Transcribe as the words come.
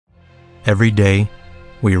Every day,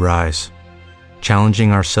 we rise,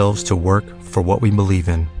 challenging ourselves to work for what we believe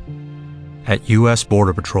in. At U.S.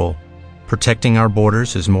 Border Patrol, protecting our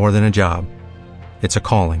borders is more than a job. It's a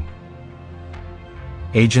calling.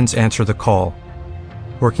 Agents answer the call,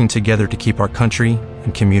 working together to keep our country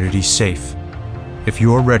and communities safe. If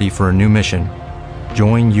you are ready for a new mission,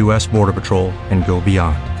 join U.S. Border Patrol and go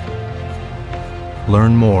beyond.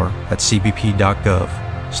 Learn more at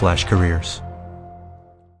cbp.gov/careers.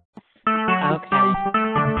 Okay.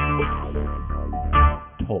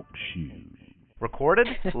 Talk shoes. Recorded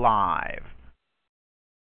live.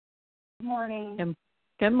 Good morning.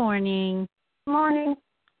 Good morning. Morning.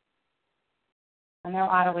 I know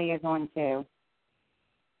Ottilie is on too.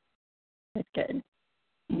 That's good.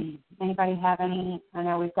 Anybody have any? I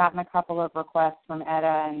know we've gotten a couple of requests from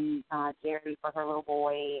Etta and Jerry for her little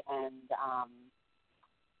boy, and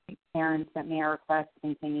Karen sent me a request to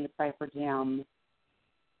continue to pray for Jim.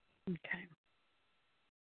 Okay.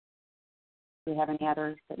 Do we have any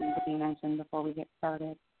others that need to be mentioned before we get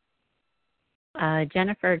started?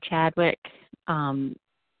 Jennifer Chadwick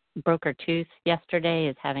broke her tooth yesterday,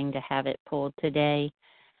 is having to have it pulled today.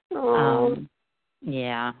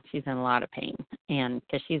 Yeah, she's in a lot of pain, and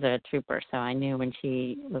because she's a trooper, so I knew when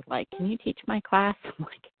she was like, "Can you teach my class?" I'm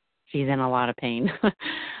like, she's in a lot of pain.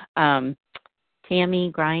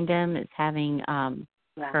 Tammy Grindham is having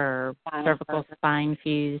her cervical spine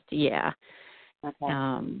fused. Yeah.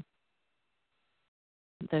 Okay.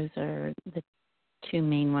 Those are the two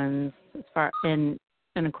main ones as far, and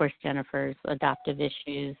of course Jennifer's adoptive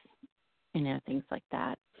issues, things like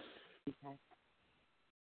that. Okay.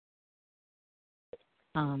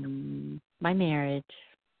 My marriage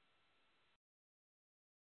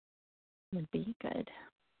would be good.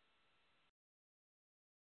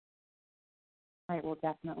 All right, we'll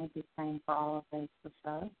definitely be praying for all of those for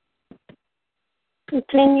sure.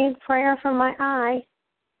 Continued prayer for my eye.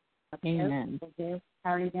 Amen.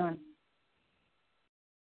 How are you doing?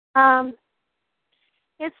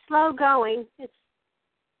 It's slow going. It's,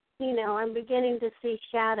 I'm beginning to see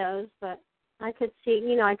shadows, but I couldn't see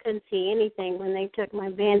anything when they took my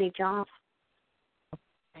bandage off.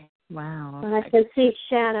 Wow. But I can see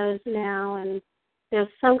shadows now, and there's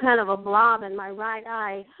some kind of a blob in my right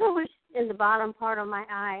eye. I wish in the bottom part of my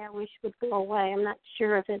eye, I wish would go away. I'm not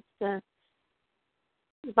sure if it's a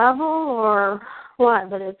bubble or what,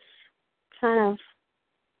 but it's kind of,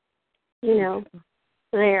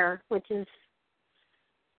 there, which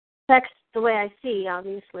affects the way I see,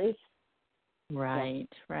 obviously. Right.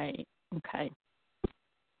 Okay.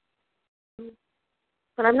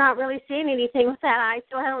 But I'm not really seeing anything with that eye,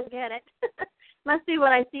 so I don't get it. Must be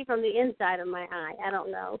what I see from the inside of my eye. I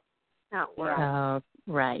don't know how it works.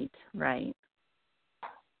 Right.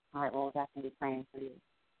 All right, well, we'll definitely be praying for you.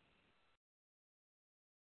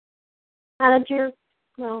 How did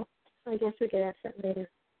I guess we could ask that later.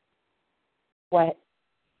 What?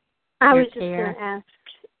 I was just going to ask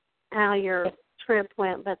how your trip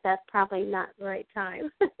went, but that's probably not the right time.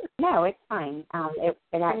 No, it's fine. It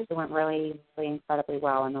actually went really, really incredibly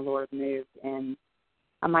well, and the Lord moved in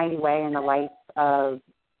a mighty way in the life of,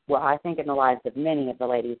 I think in the lives of many of the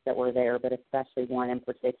ladies that were there, but especially one in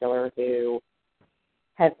particular who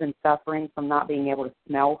has been suffering from not being able to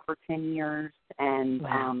smell for 10 years, and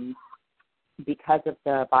because of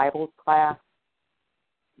the Bible class,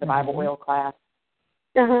 the Bible oil class,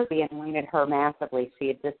 we anointed her massively. She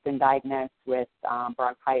had just been diagnosed with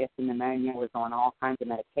bronchitis and pneumonia, was on all kinds of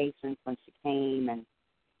medications when she came, and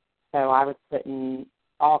so I was putting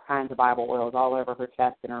all kinds of Bible oils all over her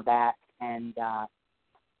chest and her back, and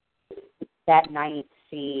that night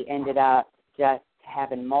she ended up just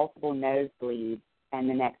having multiple nosebleeds, and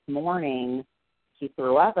the next morning she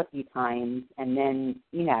threw up a few times, and then,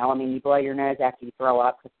 you blow your nose after you throw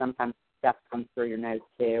up because sometimes stuff comes through your nose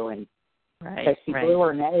too, and so she blew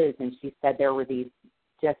her nose, and she said there were these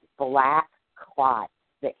just black clots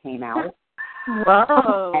that came out.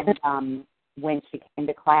 Whoa. And when she came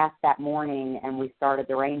to class that morning and we started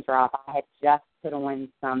the raindrop, I had just put on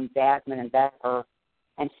some jasmine and pepper,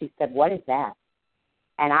 and she said, "What is that?"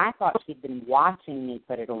 And I thought she'd been watching me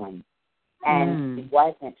put it on, and she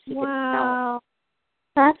wasn't. She could smell it.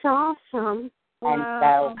 That's awesome. And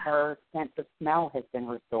so her sense of smell has been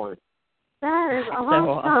restored. That is So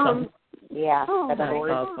awesome. Yeah, so the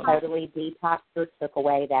Lord totally detoxed her, took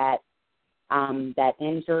away that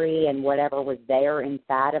injury and whatever was there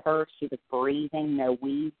inside of her. She was breathing, no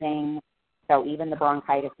wheezing. So even the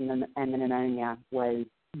bronchitis and the pneumonia was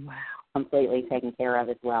completely taken care of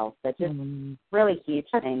as well. So just really huge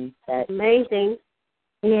things. Amazing.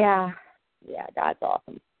 Yeah, God's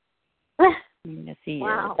awesome. Yes, he is.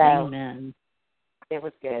 So, Amen. It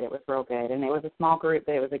was good. It was real good. And it was a small group,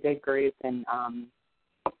 but it was a good group. And,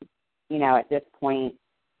 at this point,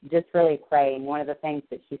 just really praying. One of the things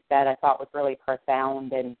that she said I thought was really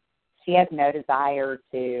profound, and she has no desire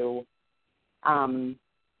to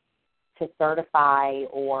certify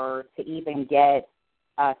or to even get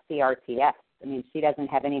a CRTS. I mean, she doesn't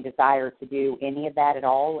have any desire to do any of that at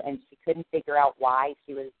all, and she couldn't figure out why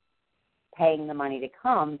she was paying the money to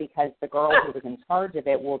come, because the girl who was in charge of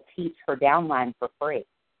it will teach her downline for free.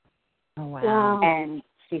 Oh, wow. And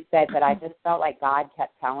she said that I just felt like God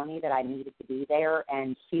kept telling me that I needed to be there,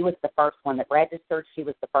 and she was the first one that registered. She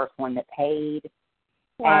was the first one that paid.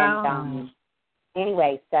 Wow. And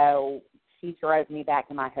anyway, so she drove me back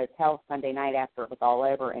to my hotel Sunday night after it was all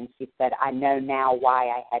over, and she said, I know now why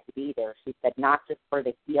I had to be there. She said, not just for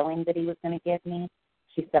the healing that he was going to give me.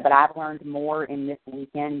 She said, but I've learned more in this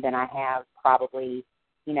weekend than I have probably,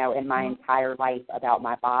 in my entire life about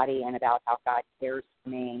my body and about how God cares for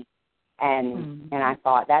me. And I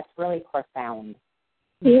thought, that's really profound.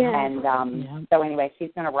 Yeah. And so anyway,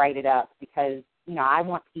 she's going to write it up because, I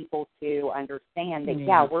want people to understand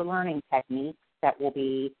that, we're learning techniques that will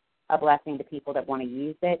be a blessing to people that want to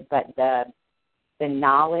use it, but the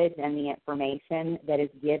knowledge and the information that is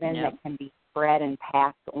given that can be spread and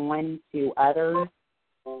passed on to others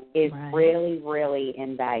is really, really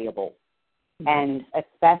invaluable. And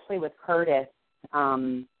especially with Curtis,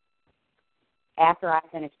 after I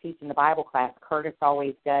finish teaching the Bible class, Curtis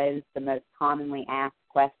always does the most commonly asked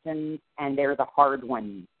questions, and they're the hard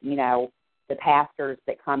ones. The pastors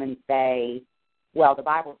that come and say, well, the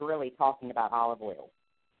Bible's really talking about olive oil.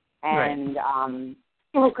 And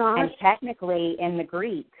and technically in the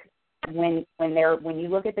Greek, when you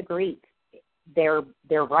look at the Greek, they're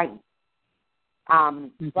right.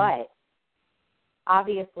 But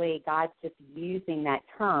obviously God's just using that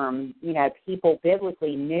term. People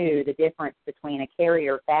biblically knew the difference between a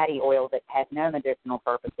carrier fatty oil that has no medicinal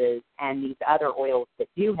purposes and these other oils that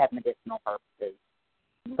do have medicinal purposes.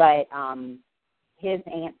 But his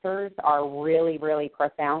answers are really, really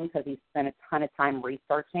profound because he spent a ton of time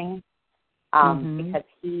researching. Because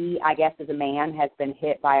he, I guess as a man, has been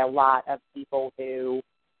hit by a lot of people who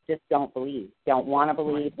just don't believe, don't want to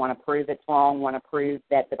believe, want to prove it's wrong, want to prove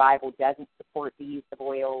that the Bible doesn't support the use of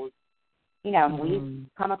oils. And we've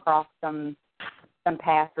come across some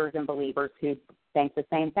pastors and believers who think the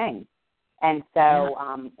same thing. And so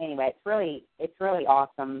anyway, it's really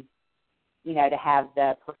awesome, to have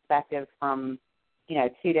the perspective from,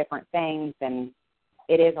 two different things. And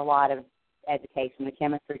it is a lot of education. The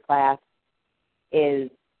chemistry class is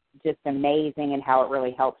just amazing in how it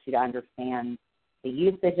really helps you to understand the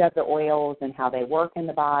usage of the oils and how they work in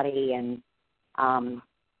the body. And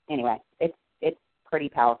anyway, it's pretty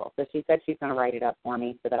powerful. So she said she's going to write it up for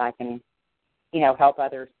me so that I can, help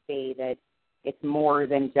others see that it's more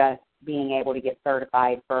than just being able to get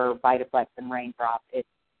certified for VitaFlex and Raindrop.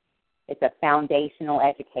 It's a foundational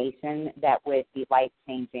education that would be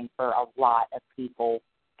life-changing for a lot of people,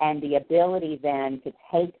 and the ability then to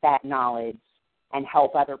take that knowledge and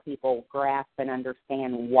help other people grasp and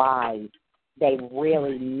understand why they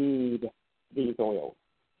really need these oils.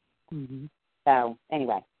 So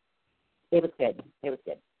anyway, it was good.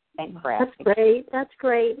 Thanks for asking. That's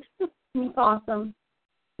great. That's awesome.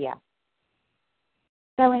 Yeah.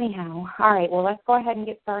 So anyhow, all right, well, let's go ahead and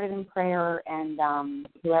get started in prayer, and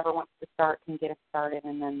whoever wants to start can get us started,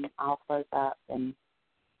 and then I'll close up, and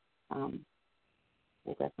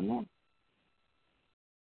we'll go from there.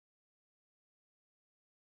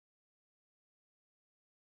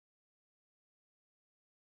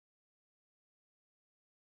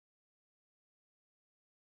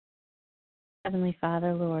 Heavenly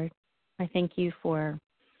Father, Lord, I thank you for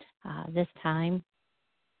this time.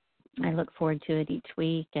 I look forward to it each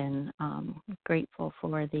week, and grateful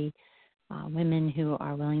for the women who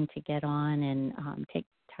are willing to get on and take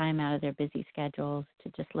time out of their busy schedules to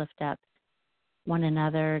just lift up one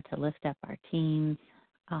another, to lift up our teams,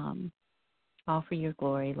 all for your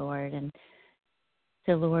glory, Lord. And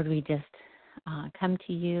so, Lord, we just come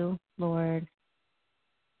to you, Lord.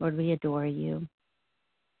 Lord, we adore you.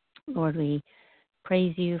 Lord, we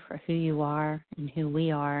praise you for who you are and who we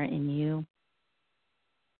are in you.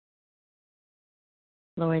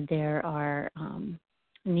 Lord, there are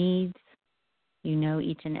needs. You know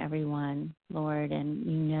each and every one, Lord, and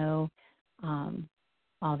you know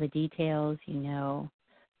all the details. You know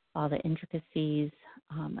all the intricacies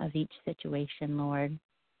of each situation, Lord.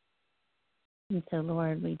 And so,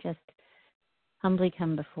 Lord, we just humbly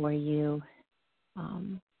come before you,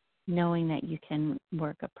 knowing that you can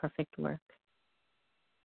work a perfect work.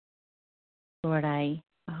 Lord, I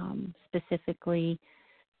specifically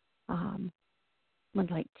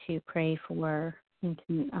would like to pray for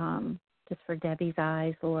just for Debbie's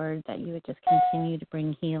eyes, Lord, that you would just continue to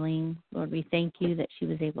bring healing. Lord, we thank you that she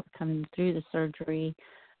was able to come through the surgery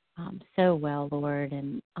so well, Lord.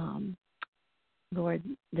 And, Lord,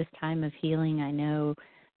 this time of healing, I know,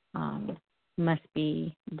 must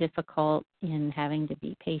be difficult in having to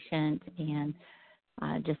be patient and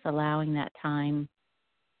just allowing that time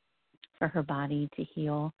for her body to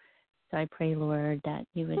heal. So I pray, Lord, that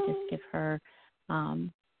you would just give her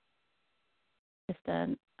just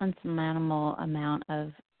an unsurmountable amount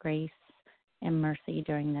of grace and mercy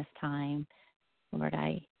during this time. Lord,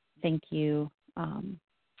 I thank you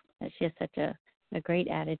that she has such a great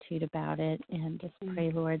attitude about it, and just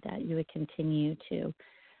pray, Lord, that you would continue to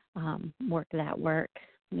work that work.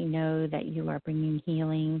 We know that you are bringing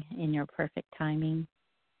healing in your perfect timing.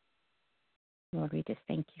 Lord, we just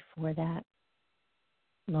thank you for that.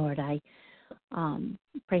 Lord, I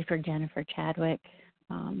pray for Jennifer Chadwick.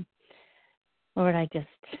 Lord, I just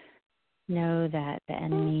know that the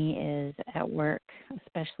enemy is at work,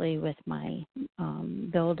 especially with my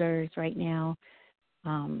builders right now.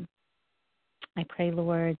 I pray,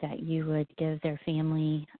 Lord, that you would give their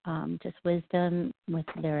family just wisdom with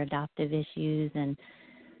their adoptive issues and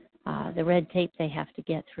the red tape they have to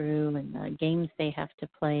get through and the games they have to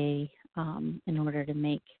play in order to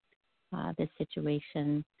make this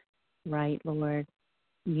situation right, Lord.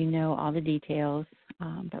 You know all the details,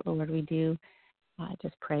 but, Lord, we do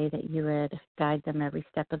just pray that you would guide them every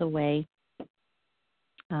step of the way.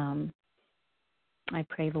 I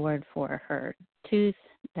pray, Lord, for her tooth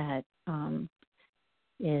that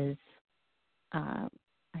is, I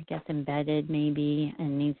guess, embedded maybe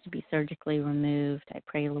and needs to be surgically removed. I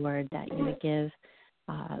pray, Lord, that you would give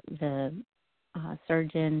the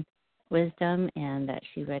surgeon wisdom and that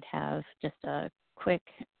she would have just a quick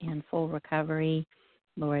and full recovery.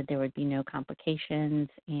 Lord, there would be no complications,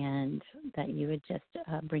 and that you would just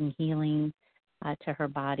bring healing to her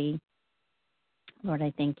body. Lord,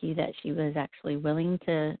 I thank you that she was actually willing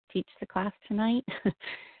to teach the class tonight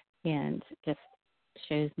and just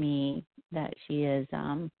shows me that she is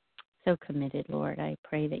so committed, Lord. I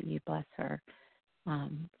pray that you bless her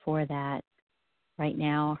for that. Right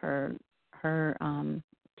now, her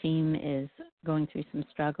team is going through some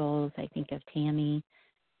struggles. I think of Tammy,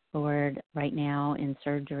 Lord, right now in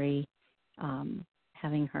surgery,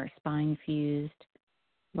 having her spine fused.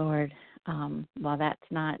 Lord, while that's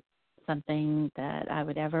not something that I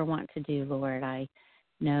would ever want to do, Lord, I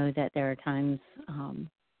know that there are times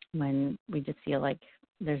when we just feel like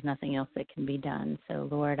there's nothing else that can be done. So,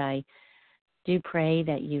 Lord, I do pray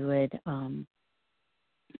that you would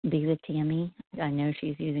be with Tammy. I know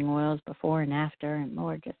she's using oils before and after, and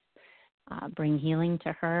Lord, just bring healing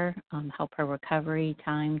to her, help her recovery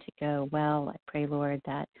time to go well. I pray, Lord,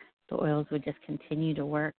 that the oils would just continue to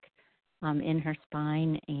work in her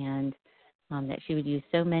spine, and that she would use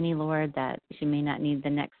so many, Lord, that she may not need the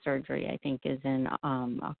next surgery, I think is in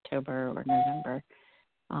October or November.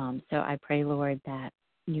 So I pray, Lord, that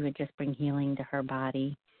you would just bring healing to her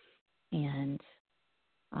body. And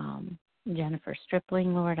Jennifer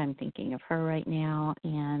Stripling, Lord, I'm thinking of her right now,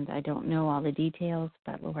 and I don't know all the details,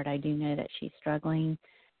 but, Lord, I do know that she's struggling.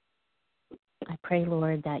 I pray,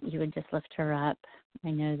 Lord, that you would just lift her up.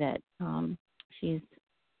 I know that she's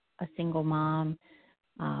a single mom,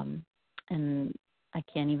 and I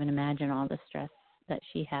can't even imagine all the stress that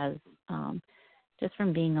she has just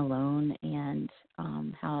from being alone, and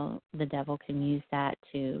how the devil can use that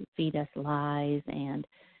to feed us lies and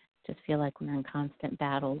just feel like we're in constant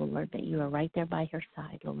battle, Lord, but you are right there by her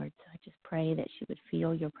side, Lord. So I just pray that she would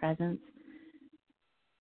feel your presence,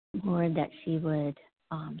 Lord, that she would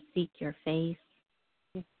seek your face,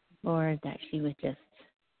 Lord, that she would just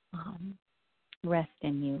rest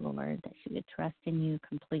in you, Lord, that she would trust in you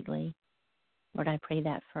completely. Lord, I pray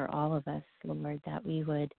that for all of us, Lord, that we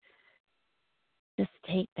would just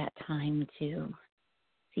take that time to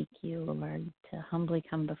seek you, Lord, to humbly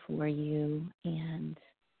come before you and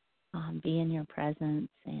be in your presence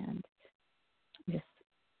and just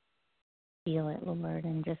feel it, Lord,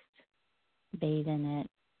 and just bathe in it.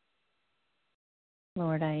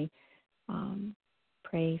 Lord, I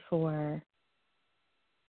pray for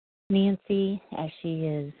Nancy as she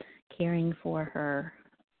is caring for her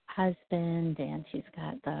husband, and she's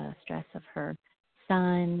got the stress of her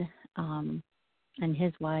son and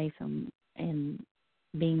his wife and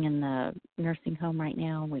being in the nursing home right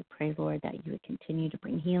now. We pray, Lord, that you would continue to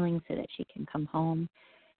bring healing so that she can come home.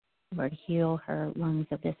 Lord, heal her lungs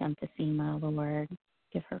of this emphysema, Lord.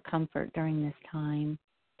 Give her comfort during this time.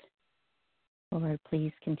 Lord,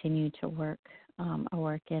 please continue to work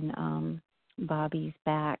in Bobby's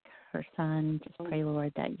back, her son. Just pray,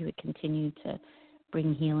 Lord, that you would continue to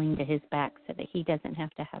bring healing to his back so that he doesn't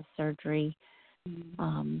have to have surgery.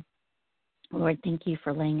 Lord, thank you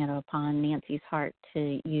for laying it upon Nancy's heart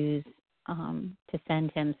to use, to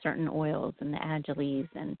send him certain oils and the Agiles,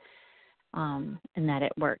 and that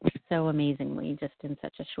it worked so amazingly just in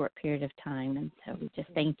such a short period of time. And so we just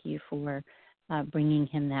thank you for bringing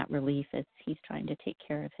him that relief as he's trying to take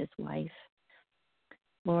care of his wife.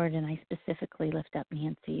 Lord, and I specifically lift up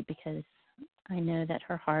Nancy because I know that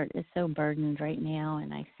her heart is so burdened right now,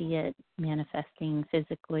 and I see it manifesting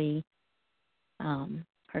physically.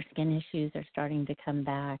 Her skin issues are starting to come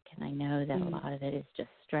back, and I know that a lot of it is just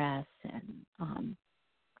stress and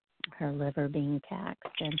her liver being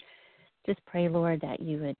taxed. And just pray, Lord, that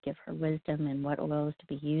you would give her wisdom in what oils to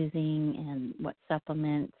be using and what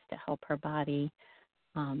supplements to help her body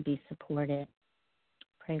be supported.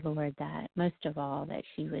 Pray, Lord, that most of all that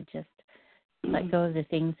she would just let go of the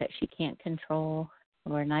things that she can't control.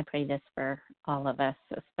 Lord, and I pray this for all of us,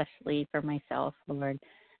 especially for myself, Lord,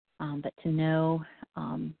 but to know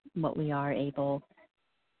what we are able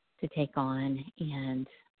to take on and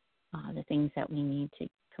the things that we need to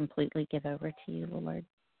completely give over to you, Lord.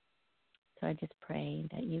 So I just pray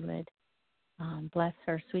that you would bless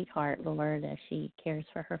her sweetheart, Lord, as she cares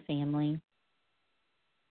for her family.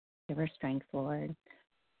 Give her strength, Lord.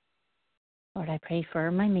 Lord, I pray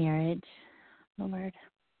for my marriage, Lord.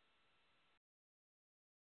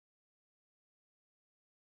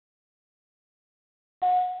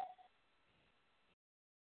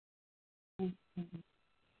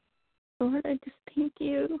 Lord, I just thank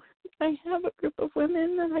you. I have a group of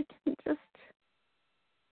women that I can just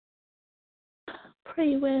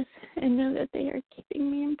pray with and know that they are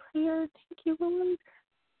keeping me in prayer. Thank you, Lord.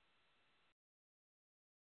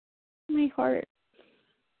 My heart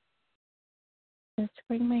is to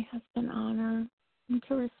bring my husband honor and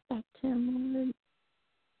to respect him,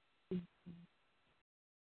 Lord.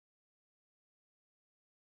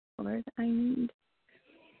 Lord, I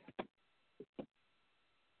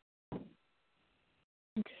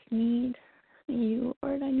just need you,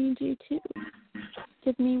 Lord. I need you to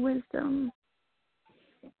give me wisdom.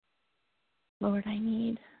 Lord, I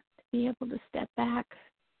need to be able to step back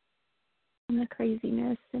from the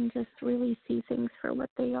craziness and just really see things for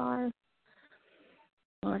what they are.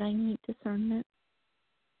 Lord, I need discernment.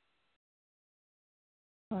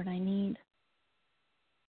 Lord, I need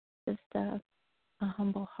just a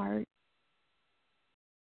humble heart.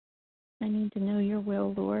 I need to know your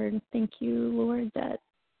will, Lord. Thank you, Lord, that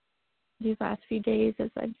these last few days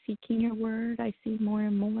as I'm seeking your word, I see more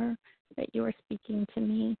and more that you are speaking to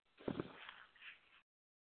me.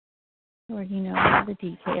 Lord, you know all the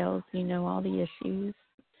details. You know all the issues.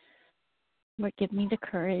 Lord, give me the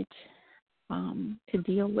courage to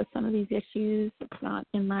deal with some of these issues. It's not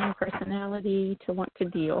in my personality to want to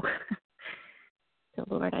deal. So,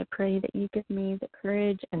 Lord, I pray that you give me the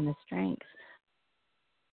courage and the strength,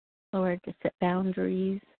 Lord, to set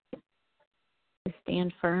boundaries, to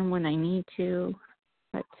stand firm when I need to,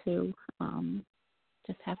 but to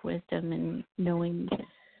just have wisdom and knowing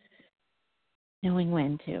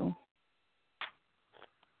when to.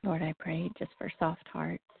 Lord, I pray just for soft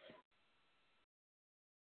hearts.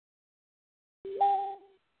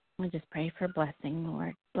 I just pray for blessing,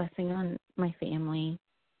 Lord, blessing on my family.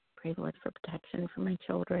 Pray, Lord, for protection for my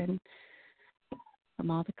children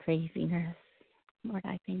from all the craziness. Lord,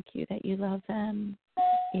 I thank you that you love them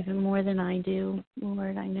even more than I do.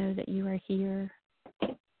 Lord, I know that you are here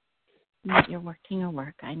and that you're working a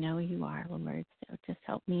work. I know you are, Lord. So just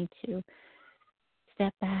help me to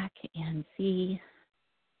step back and see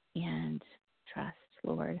and trust,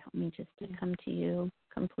 Lord. Help me just to come to you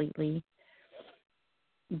completely,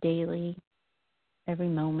 daily, every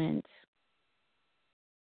moment.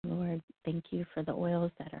 Lord, thank you for the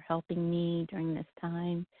oils that are helping me during this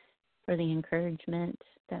time, for the encouragement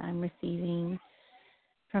that I'm receiving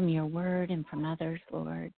from your word and from others,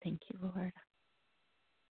 Lord. Thank you, Lord.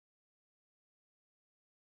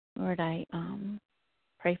 Lord, I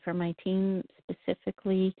pray for my team,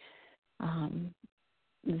 specifically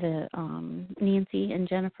the Nancy and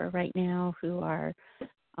Jennifer right now, who are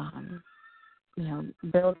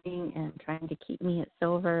building and trying to keep me at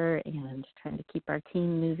silver and trying to keep our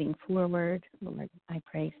team moving forward. Lord, I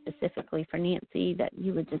pray specifically for Nancy that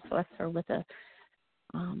you would just bless her with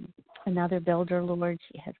another builder, Lord.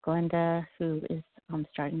 She has Glenda, who is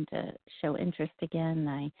starting to show interest again.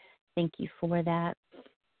 I thank you for that.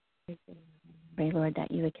 Pray, Lord,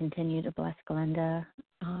 that you would continue to bless Glenda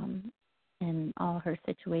in all her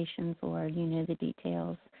situations, Lord. You know the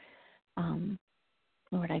details.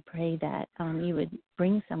 Lord, I pray that you would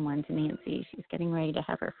bring someone to Nancy. She's getting ready to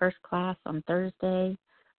have her first class on Thursday.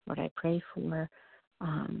 Lord, I pray for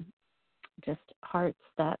just hearts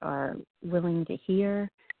that are willing to hear.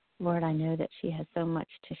 Lord, I know that she has so much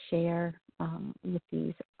to share with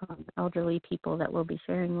these elderly people that we'll be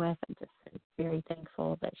sharing with. I'm just very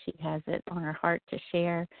thankful that she has it on her heart to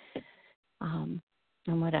share. And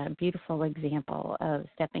what a beautiful example of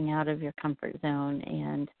stepping out of your comfort zone.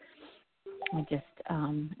 And I just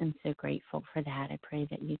am so grateful for that. I pray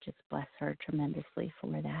that you just bless her tremendously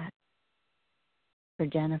for that. For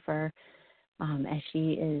Jennifer, as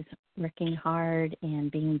she is working hard and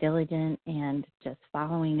being diligent and just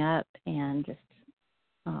following up, and just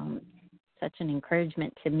such an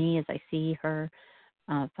encouragement to me as I see her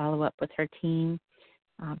follow up with her team.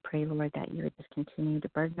 Pray, Lord, that you would just continue to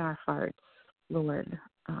burden our hearts, Lord,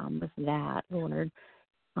 with that, Lord.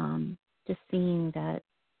 Just seeing that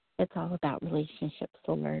it's all about relationships,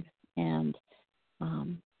 Lord, and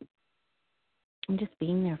just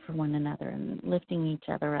being there for one another and lifting each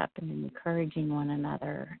other up and encouraging one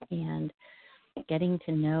another and getting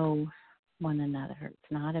to know one another.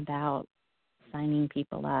 It's not about signing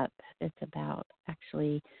people up. It's about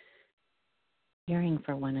actually caring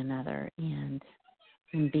for one another and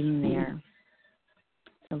being there.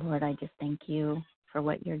 So, Lord, I just thank you for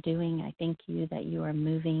what you're doing. I thank you that you are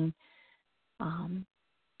moving.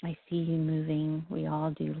 I see you moving. We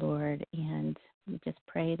all do, Lord, and we just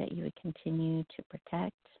pray that you would continue to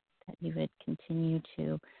protect, that you would continue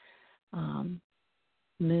to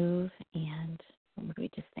move, and Lord, we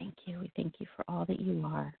just thank you. We thank you for all that you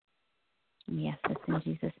are. And we ask this in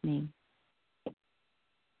Jesus' name.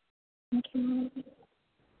 Thank you, Lord.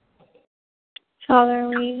 Father,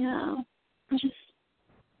 we just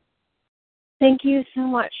thank you so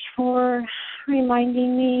much for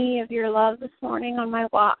reminding me of your love this morning on my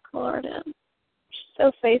walk, Lord. I'm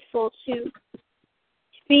so faithful to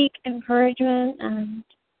speak encouragement and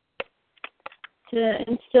to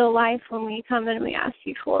instill life when we come and we ask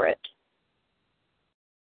you for it.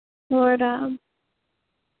 Lord,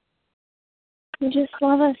 you just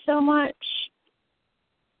love us so much.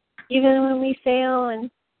 Even when we fail and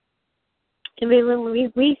even when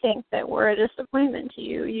we think that we're a disappointment to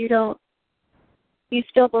you, you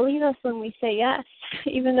still believe us when we say yes,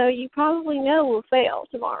 even though you probably know we'll fail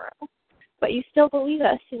tomorrow. But you still believe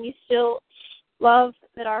us, and you still love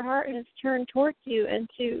that our heart is turned towards you and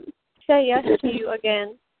to say yes to you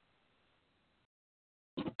again.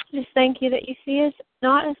 Just thank you that you see us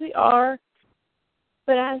not as we are,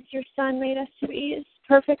 but as your Son made us to be, as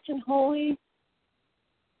perfect and holy,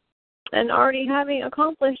 and already having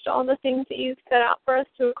accomplished all the things that you've set out for us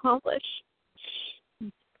to accomplish.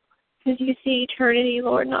 Because you see eternity,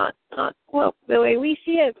 Lord, not well the way we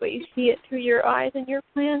see it, but you see it through your eyes and your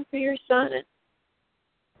plan for your Son. And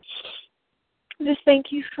just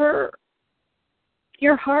thank you for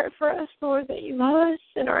your heart for us, Lord, that you love us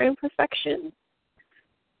in our imperfection,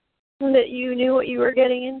 and that you knew what you were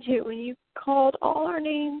getting into when you called all our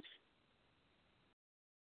names.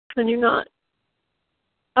 And you're not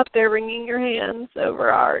up there wringing your hands over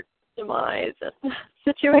our demise and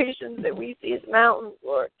situations that we see as mountains,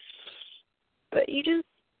 Lord. But you're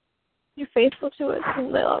faithful to us and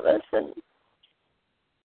love us. And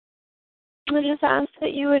I just ask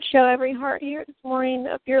that you would show every heart here this morning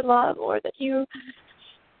of your love, Lord, that you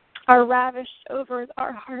are ravished over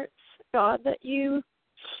our hearts, God, that you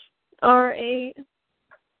are a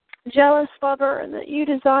jealous lover and that you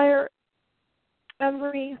desire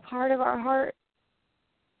every part of our heart.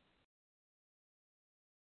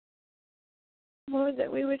 Lord,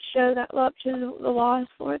 that we would show that love to the lost,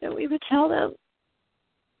 Lord, that we would tell them.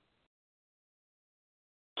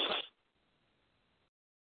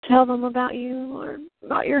 Tell them about you, Lord,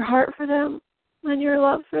 about your heart for them and your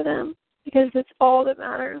love for them, because it's all that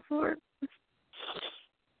matters, Lord.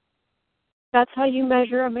 That's how you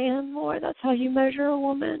measure a man, Lord. That's how you measure a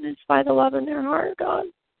woman. It's by the love in their heart, God.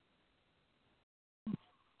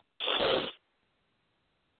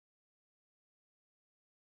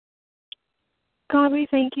 God, we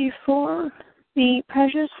thank you for the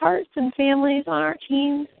precious hearts and families on our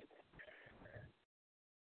teams.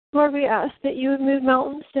 Lord, we ask that you would move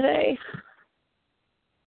mountains today.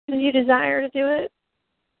 Because you desire to do it.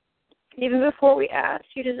 Even before we ask,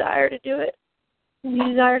 you desire to do it. And you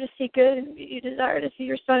desire to see good, and you desire to see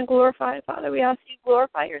your Son glorified. Father, we ask you to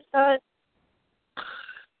glorify your Son.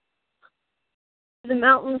 The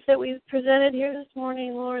mountains that we've presented here this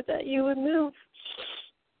morning, Lord, that you would move.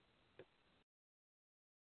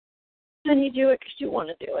 And you do it because you want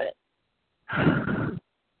to do it.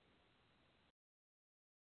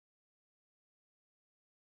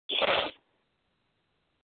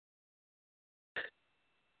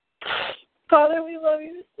 Father, we love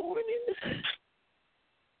you this morning.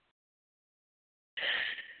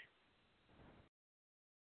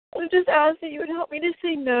 I just ask that you would help me to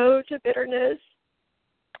say no to bitterness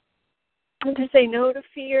and to say no to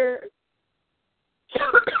fear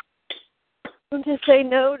and to say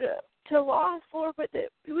no to loss, Lord, but that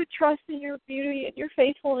we would trust in your beauty and your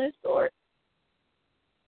faithfulness, Lord.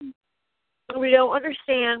 We don't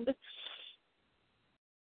understand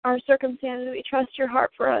our circumstances. We trust your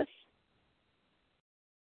heart for us.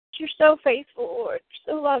 You're so faithful, Lord.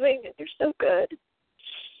 You're so loving, and you're so good.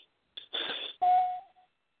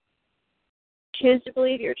 Choose to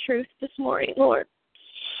believe your truth this morning, Lord.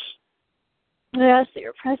 I ask that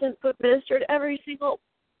your presence would minister to every single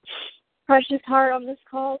precious heart on this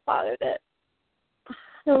call, Father, that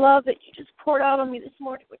the love that you just poured out on me this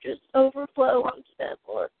morning would just overflow onto them,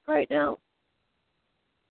 Lord, right now.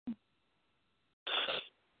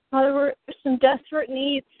 Father, we're some desperate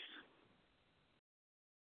needs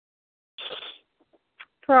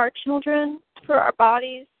for our children, for our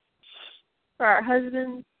bodies, for our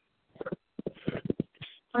husbands,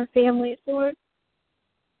 our families, Lord.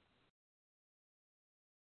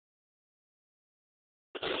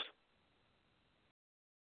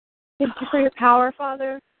 Thank you for your power,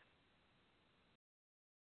 Father.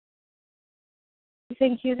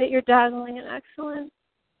 Thank you that you're dazzling and excellent,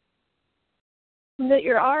 and that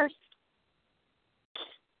you're ours.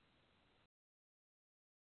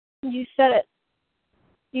 You said it.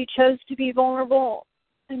 You chose to be vulnerable,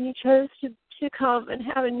 and you chose to come and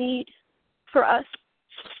have a need for us.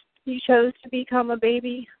 You chose to become a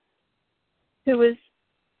baby who was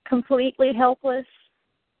completely helpless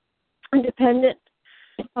and dependent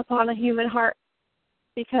upon a human heart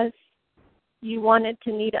because you wanted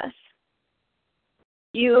to need us.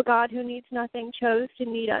 You, a God who needs nothing, chose to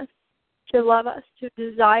need us, to love us, to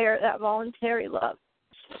desire that voluntary love.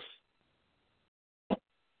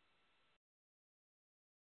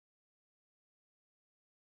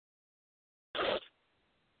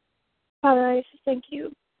 Father, I just thank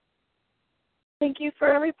you. Thank you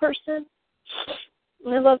for every person.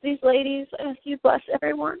 I love these ladies. I ask you to bless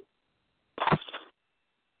everyone.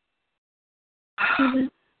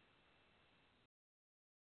 Amen.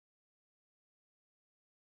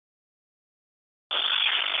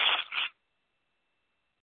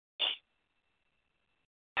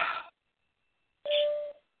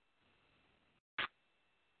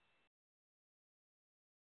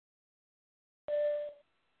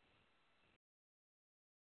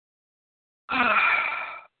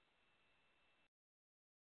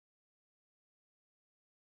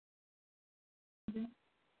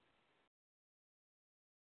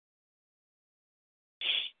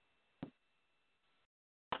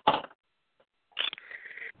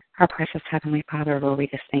 Our precious Heavenly Father, Lord, we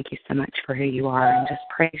just thank you so much for who you are and just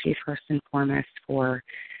praise you first and foremost for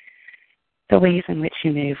the ways in which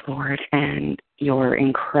you move, Lord, and your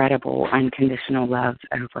incredible unconditional love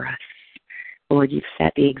over us. Lord, you've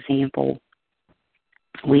set the example.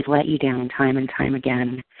 We've let you down time and time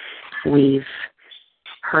again. We've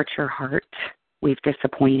hurt your heart. We've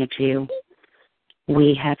disappointed you.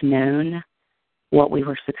 We have known what we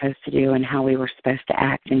were supposed to do and how we were supposed to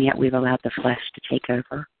act, and yet we've allowed the flesh to take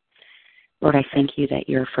over. Lord, I thank you that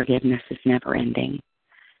your forgiveness is never ending,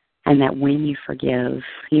 and that when you forgive,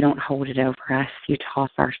 you don't hold it over us. You toss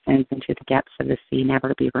our sins into the depths of the sea, never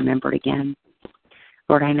to be remembered again.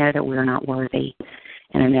 Lord, I know that we're not worthy,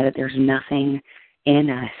 and I know that there's nothing in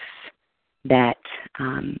us that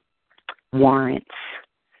warrants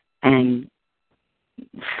and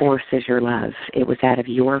forces your love. It was out of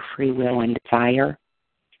your free will and desire,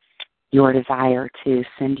 your desire to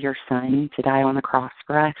send your son to die on the cross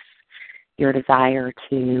for us, your desire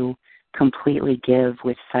to completely give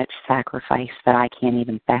with such sacrifice that I can't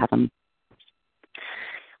even fathom.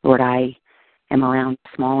 Lord, I am around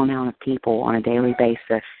a small amount of people on a daily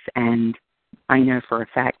basis, and I know for a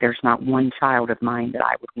fact there's not one child of mine that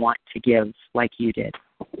I would want to give like you did.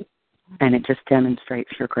 And it just demonstrates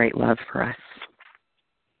your great love for us.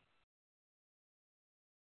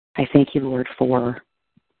 I thank you, Lord, for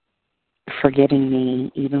forgiving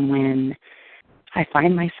me even when I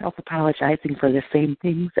find myself apologizing for the same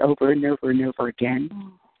things over and over and over again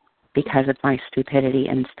because of my stupidity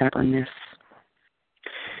and stubbornness.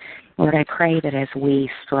 Lord, I pray that as we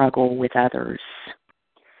struggle with others,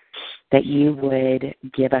 that you would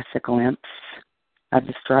give us a glimpse of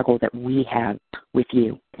the struggle that we have with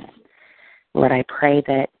you. Lord, I pray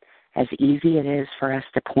that as easy it is for us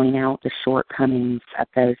to point out the shortcomings of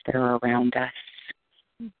those that are around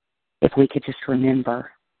us, if we could just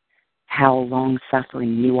remember how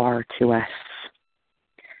long-suffering you are to us,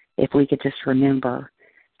 if we could just remember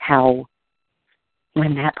how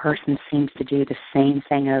when that person seems to do the same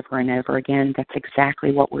thing over and over again, that's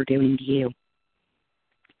exactly what we're doing to you.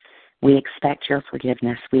 We expect your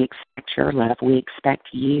forgiveness. We expect your love. We expect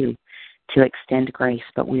you to extend grace,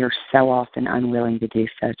 but we are so often unwilling to do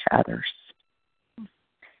so to others.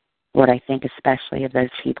 Lord, I think especially of those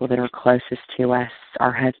people that are closest to us,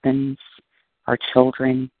 our husbands, our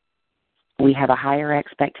children. We have a higher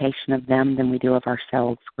expectation of them than we do of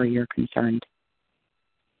ourselves where you're concerned.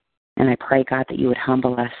 And I pray, God, that you would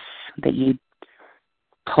humble us, that you'd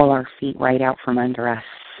pull our feet right out from under us,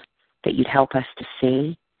 that you'd help us to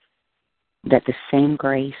see that the same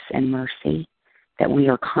grace and mercy that we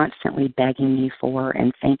are constantly begging you for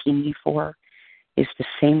and thanking you for is the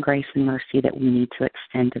same grace and mercy that we need to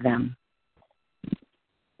extend to them.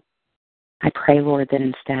 I pray, Lord, that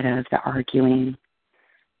instead of the arguing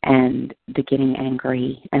and the getting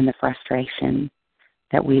angry and the frustration,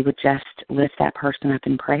 that we would just lift that person up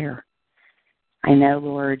in prayer. I know,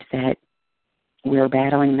 Lord, that we're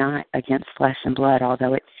battling not against flesh and blood,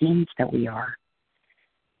 although it seems that we are,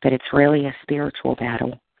 but it's really a spiritual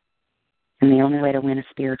battle. And the only way to win a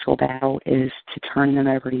spiritual battle is to turn them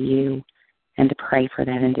over to you and to pray for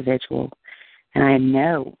that individual. And I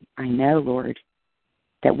know, Lord,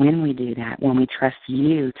 that when we do that, when we trust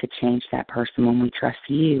you to change that person, when we trust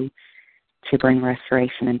you to bring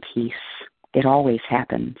restoration and peace, it always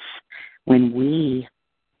happens. When we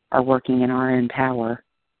are working in our own power,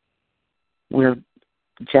 we're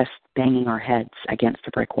just banging our heads against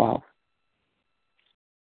a brick wall.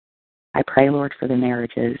 I pray, Lord, for the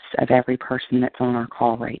marriages of every person that's on our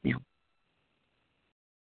call right now.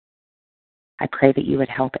 I pray that you would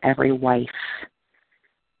help every wife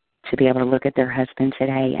to be able to look at their husband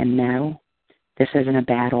today and know this isn't a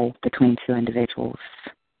battle between two individuals.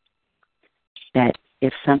 That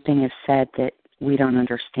if something is said that we don't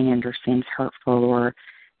understand or seems hurtful or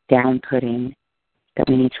down-putting, that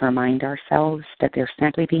we need to remind ourselves that they're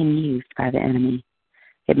simply being used by the enemy.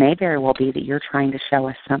 It may very well be that you're trying to show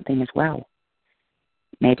us something as well.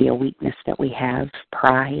 Maybe a weakness that we have,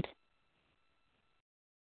 pride.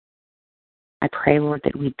 I pray, Lord,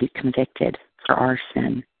 that we'd be convicted for our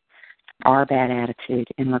sin, our bad attitude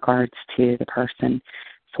in regards to the person,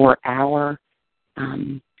 for our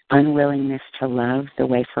unwillingness to love the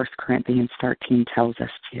way 1 Corinthians 13 tells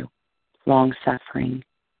us to. Long-suffering,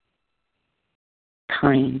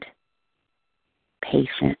 kind,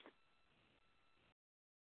 patient.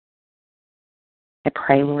 I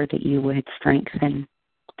pray, Lord, that you would strengthen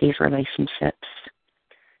these relationships.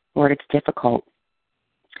 Lord, it's difficult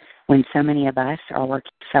when so many of us are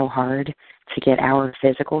working so hard to get our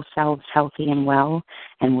physical selves healthy and well,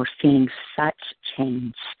 and we're seeing such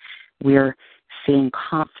change. We're seeing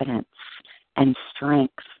confidence and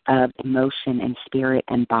strength of emotion and spirit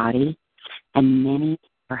and body, and many of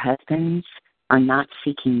our husbands are not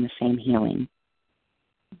seeking the same healing.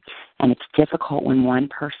 And it's difficult when one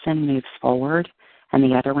person moves forward and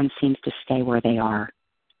the other one seems to stay where they are.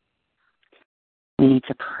 We need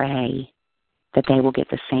to pray that they will get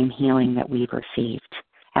the same healing that we've received,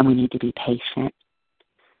 and we need to be patient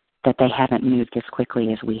that they haven't moved as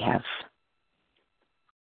quickly as we have.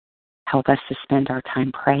 Help us to spend our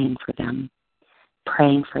time praying for them,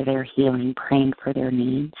 praying for their healing, praying for their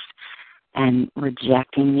needs, and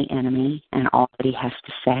rejecting the enemy and all that he has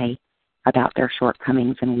to say about their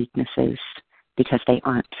shortcomings and weaknesses, because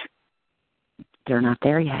they're not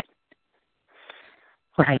there yet.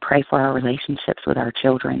 Lord, I pray for our relationships with our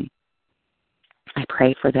children. I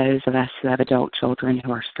pray for those of us who have adult children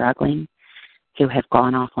who are struggling, who have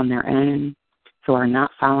gone off on their own, who are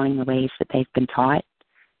not following the ways that they've been taught,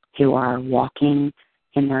 who are walking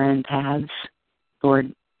in their own paths.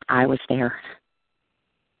 Lord, I was there.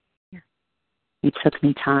 It took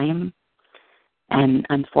me time and,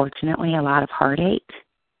 unfortunately, a lot of heartache,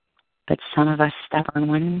 but some of us stubborn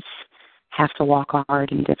ones have to walk a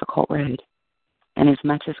hard and difficult road. And as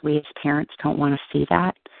much as we as parents don't want to see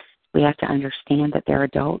that, we have to understand that they're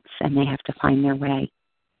adults and they have to find their way.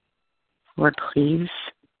 Lord, please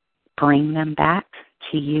bring them back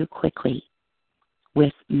to you quickly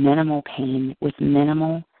with minimal pain, with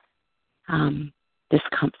minimal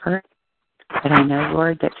discomfort. But I know,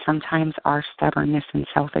 Lord, that sometimes our stubbornness and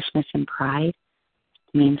selfishness and pride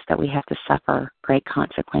means that we have to suffer great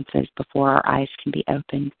consequences before our eyes can be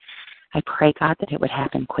opened. I pray, God, that it would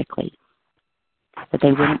happen quickly, that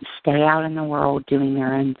they wouldn't stay out in the world doing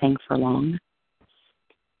their own thing for long,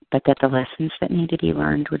 but that the lessons that need to be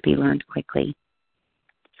learned would be learned quickly,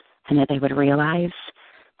 and that they would realize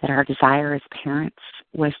that our desire as parents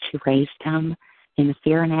was to raise them in the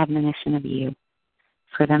fear and admonition of you,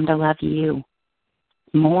 for them to love you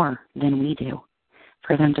more than we do,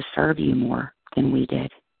 for them to serve you more than we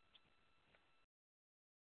did.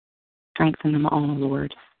 Strengthen them all,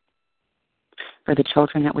 Lord. For the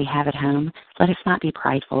children that we have at home, let us not be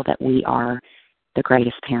prideful that we are the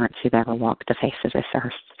greatest parents who've ever walked the face of this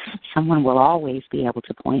earth. Someone will always be able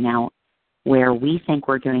to point out where we think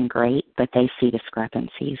we're doing great, but they see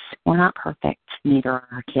discrepancies. We're not perfect, neither are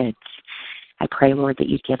our kids. I pray, Lord, that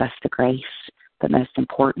you give us the grace, but most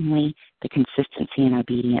importantly, the consistency and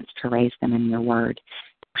obedience to raise them in your word.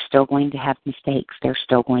 They're still going to have mistakes. They're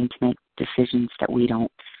still going to make decisions that we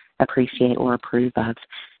don't appreciate or approve of.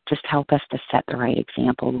 Just help us to set the right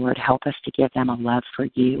example, Lord. Help us to give them a love for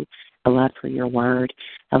you, a love for your word,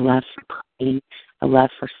 a love for praying, a love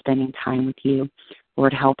for spending time with you.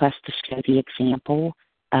 Lord, help us to show the example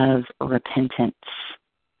of repentance.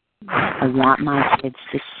 I want my kids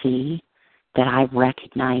to see that I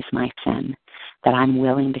recognize my sin, that I'm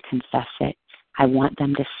willing to confess it. I want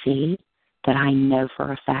them to see that I know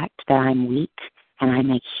for a fact that I'm weak and I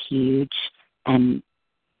make huge and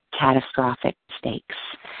catastrophic mistakes.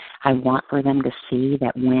 I want for them to see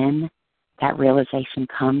that when that realization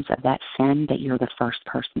comes of that sin, that you're the first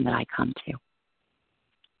person that I come to.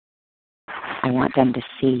 I want them to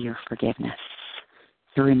see your forgiveness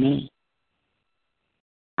through me.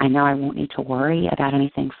 I know I won't need to worry about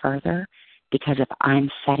anything further, because if I'm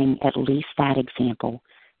setting at least that example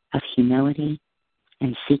of humility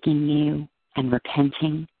and seeking you and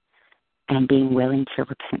repenting and being willing to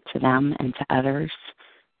repent to them and to others,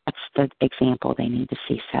 that's the example they need to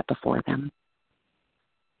see set before them.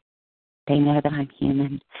 They know that I'm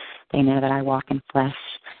human. They know that I walk in flesh.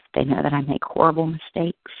 They know that I make horrible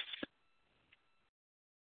mistakes.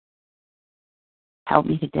 Help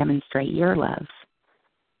me to demonstrate your love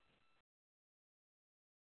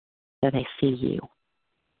so they see you.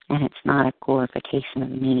 And it's not a glorification of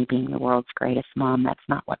me being the world's greatest mom. That's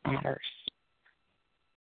not what matters.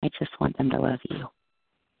 I just want them to love you.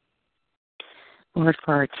 Lord,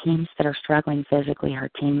 for our teams that are struggling physically, our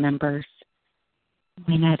team members,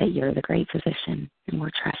 we know that you're the great physician, and we're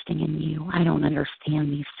trusting in you. I don't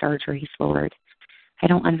understand these surgeries, Lord. I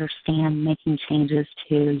don't understand making changes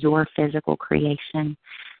to your physical creation,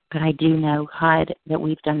 but I do know, God, that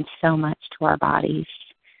we've done so much to our bodies.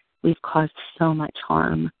 We've caused so much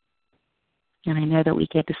harm. And I know that we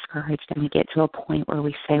get discouraged and we get to a point where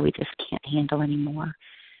we say we just can't handle anymore.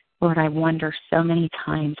 Lord, I wonder so many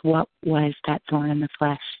times, what was that thorn in the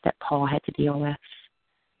flesh that Paul had to deal with?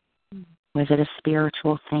 Was it a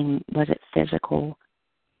spiritual thing? Was it physical?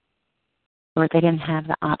 Lord, they didn't have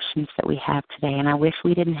the options that we have today, and I wish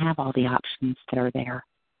we didn't have all the options that are there.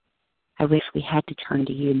 I wish we had to turn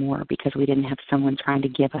to you more because we didn't have someone trying to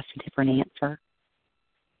give us a different answer.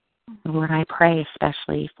 Lord, I pray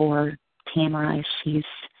especially for Tamara as she's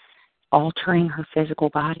altering her physical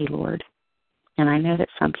body, Lord. And I know that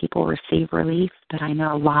some people receive relief, but I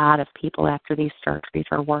know a lot of people after these surgeries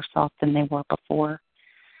are worse off than they were before.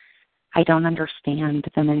 I don't understand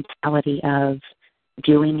the mentality of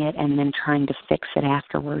doing it and then trying to fix it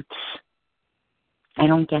afterwards. I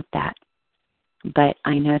don't get that. But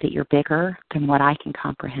I know that you're bigger than what I can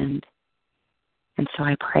comprehend. And so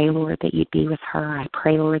I pray, Lord, that you'd be with her. I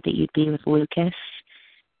pray, Lord, that you'd be with Lucas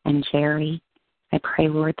and Jerry. I pray,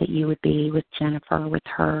 Lord, that you would be with Jennifer with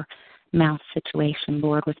her mouth situation,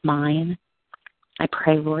 Lord, with mine. I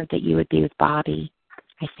pray, Lord, that you would be with Bobby.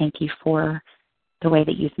 I thank you for the way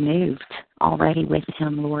that you've moved already with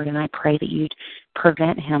him, Lord, and I pray that you'd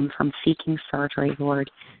prevent him from seeking surgery,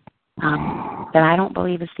 Lord. That I don't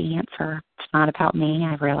believe is the answer. It's not about me,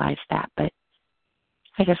 I realize that, but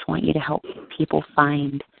I just want you to help people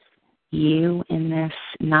find you in this,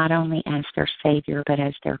 not only as their Savior, but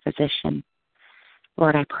as their physician.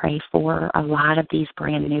 Lord, I pray for a lot of these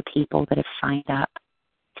brand new people that have signed up.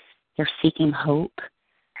 They're seeking hope.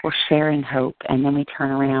 We're sharing hope, and then we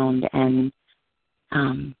turn around and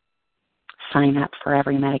sign up for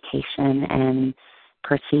every medication and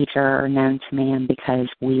procedure known to man because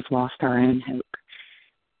we've lost our own hope.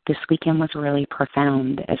 This weekend was really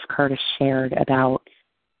profound as Curtis shared about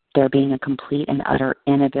there being a complete and utter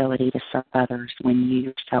inability to serve others when you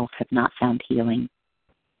yourself have not found healing.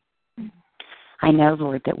 I know,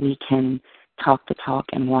 Lord, that we can talk the talk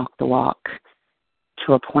and walk the walk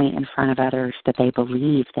to a point in front of others that they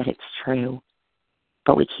believe that it's true,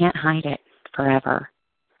 but we can't hide it forever.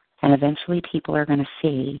 And eventually people are going to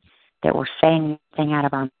see that we're saying one thing out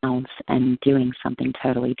of our mouths and doing something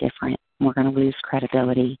totally different. We're going to lose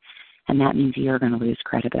credibility, and that means you're going to lose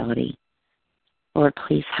credibility. Lord,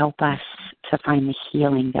 please help us to find the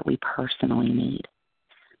healing that we personally need,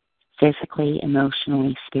 physically,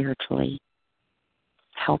 emotionally, spiritually.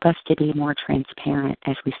 Help us to be more transparent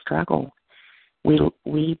as we struggle.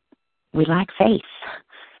 We We lack faith.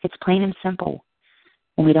 It's plain and simple.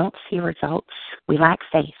 When we don't see results, we lack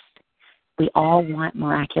faith. We all want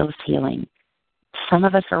miraculous healing. Some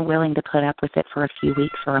of us are willing to put up with it for a few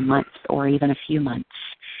weeks or a month or even a few months.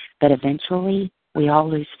 But eventually, we all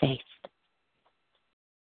lose faith.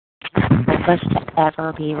 Help us to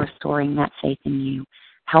ever be restoring that faith in you.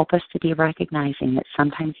 Help us to be recognizing that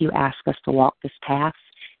sometimes you ask us to walk this path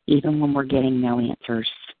even when we're getting no answers.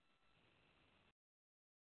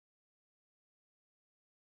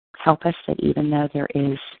 Help us that even though there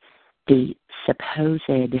is the supposed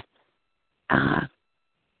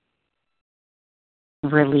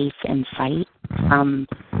relief in sight from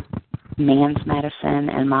man's medicine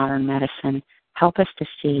and modern medicine, help us to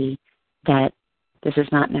see that this is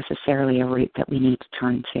not necessarily a route that we need to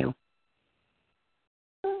turn to.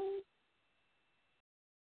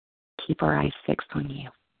 Keep our eyes fixed on you.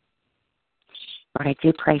 Lord, I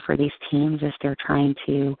do pray for these teams as they're trying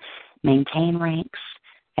to maintain ranks,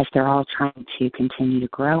 as they're all trying to continue to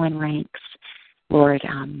grow in ranks. Lord,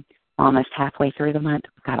 almost halfway through the month,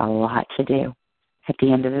 we've got a lot to do at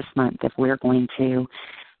the end of this month if we're going to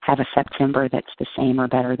have a September that's the same or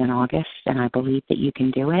better than August, and I believe that you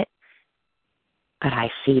can do it. But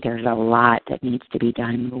I see there's a lot that needs to be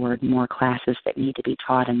done, Lord, more classes that need to be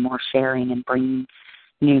taught and more sharing and bringing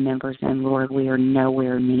new members in. Lord, we are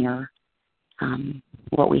nowhere near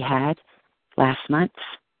what we had last month,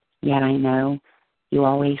 yet I know you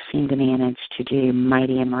always seem to manage to do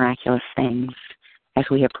mighty and miraculous things as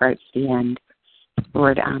we approach the end.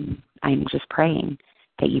 Lord, I'm just praying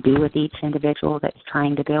that you be with each individual that's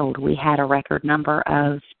trying to build. We had a record number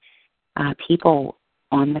of people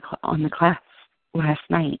on the class last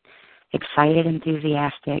night, excited,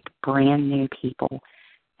 enthusiastic, brand new people,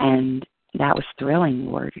 and that was thrilling,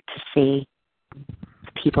 Lord, to see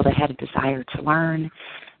people that had a desire to learn,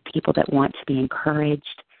 people that want to be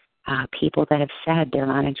encouraged, people that have said they're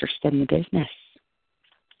not interested in the business,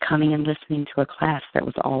 coming and listening to a class that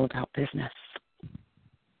was all about business.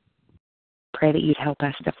 Pray that you'd help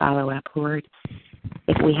us to follow up, Lord.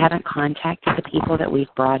 If we haven't contacted the people that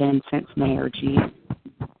we've brought in since May or June,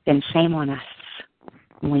 then shame on us.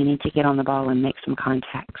 We need to get on the ball and make some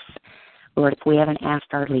contacts. Lord, if we haven't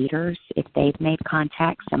asked our leaders if they've made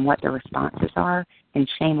contacts and what their responses are, then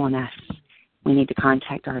shame on us. We need to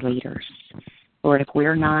contact our leaders. Lord, if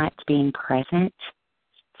we're not being present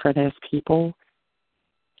for those people,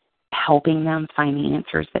 helping them find the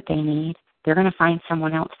answers that they need, they're going to find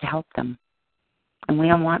someone else to help them. And we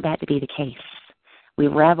don't want that to be the case. We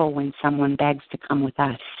revel when someone begs to come with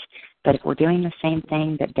us. But if we're doing the same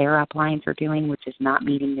thing that their uplines are doing, which is not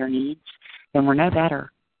meeting their needs, then we're no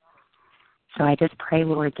better. So I just pray,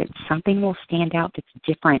 Lord, that something will stand out that's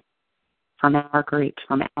different from our group,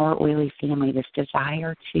 from our oily family, this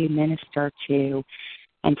desire to minister to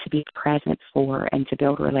and to be present for and to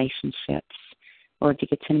build relationships, or to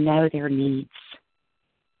get to know their needs.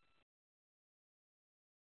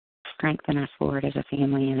 Strengthen us, Lord, as a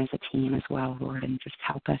family and as a team as well, Lord, and just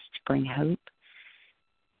help us to bring hope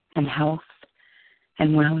and health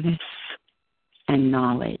and wellness and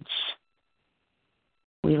knowledge.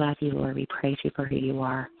 We love you, Lord. We praise you for who you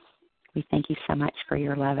are. We thank you so much for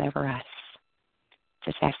your love over us.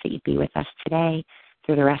 Just ask that you be with us today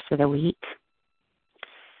through the rest of the week.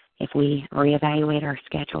 If we reevaluate our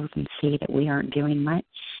schedules and see that we aren't doing much,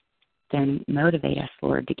 then motivate us,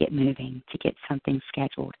 Lord, to get moving, to get something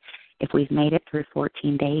scheduled. If we've made it through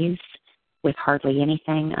 14 days with hardly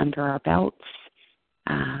anything under our belts,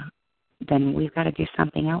 then we've got to do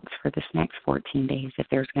something else for this next 14 days if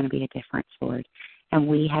there's going to be a difference, Lord. And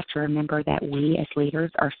we have to remember that we as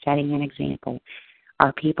leaders are setting an example.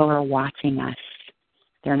 Our people are watching us.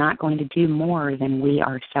 They're not going to do more than we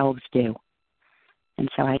ourselves do. And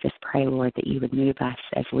so I just pray, Lord, that you would move us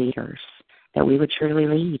as leaders, that we would truly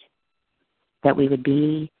lead, that we would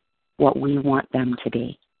be what we want them to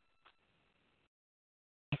be.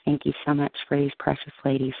 I thank you so much for these precious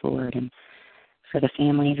ladies, Lord, and for the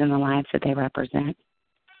families and the lives that they represent.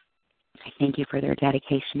 I thank you for their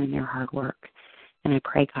dedication and their hard work. And I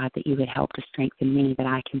pray, God, that you would help to strengthen me, that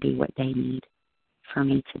I can be what they need for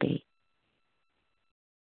me to be.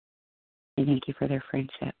 I thank you for their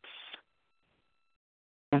friendships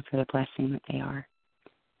and for the blessing that they are.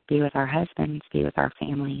 Be with our husbands, be with our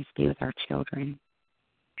families, be with our children.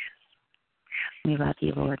 We love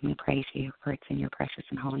you, Lord, and we praise you, for it's in your precious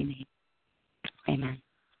and holy name. Amen.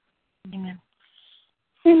 Amen.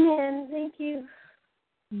 Amen. Thank you.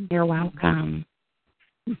 You're welcome.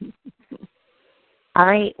 All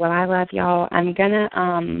right. Well, I love y'all. I'm going to,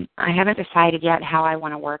 I haven't decided yet how I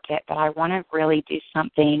want to work it, but I want to really do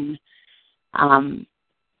something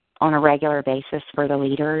on a regular basis for the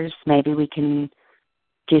leaders. Maybe we can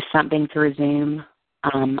do something through Zoom.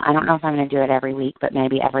 I don't know if I'm going to do it every week, but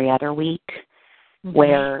maybe every other week,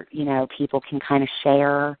 where, you know, people can kind of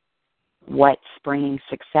share what's bringing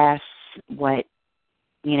success, what,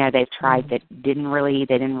 you know, they've tried that they didn't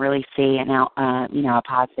really see a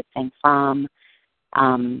positive thing from.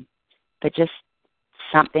 But just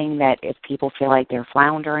something that if people feel like they're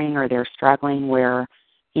floundering or they're struggling, where,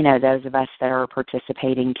 you know, those of us that are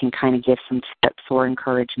participating can kind of give some tips or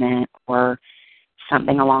encouragement or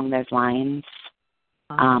something along those lines.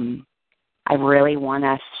 I really want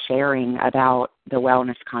us sharing about the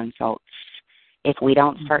wellness consults. If we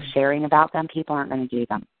don't start sharing about them, people aren't going to do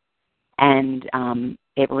them. And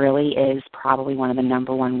it really is probably one of the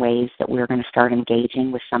number one ways that we're going to start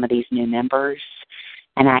engaging with some of these new members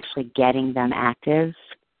and actually getting them active.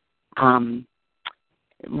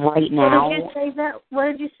 Right now,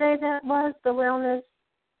 what did you say that was? The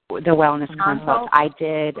wellness consult. I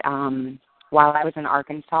did while I was in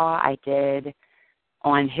Arkansas. I did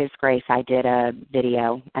on His Grace. I did a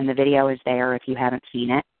video, and the video is there if you haven't seen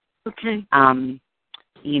it. Okay.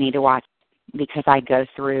 You need to watch, because I go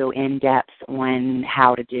through in depth on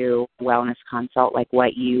how to do wellness consult, like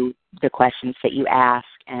the questions that you ask,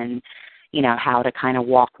 and you know how to kind of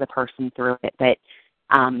walk the person through it. But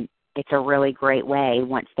it's a really great way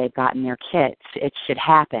once they've gotten their kits. It should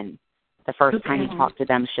happen. The first time you talk to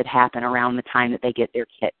them should happen around the time that they get their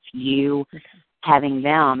kits. You having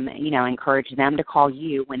them, you know, encourage them to call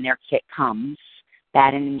you when their kit comes.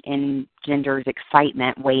 That engenders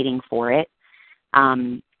excitement waiting for it.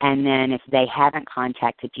 And then if they haven't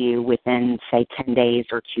contacted you within, say, 10 days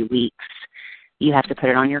or 2 weeks, you have to put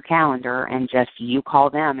it on your calendar and just you call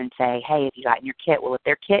them and say, hey, have you gotten your kit? Well, if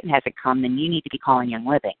their kit hasn't come, then you need to be calling Young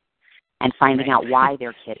Living and finding out why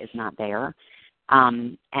their kit is not there.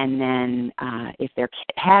 And then if their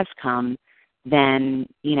kit has come, then,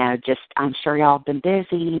 you know, just I'm sure y'all have been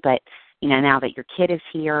busy, but, you know, now that your kit is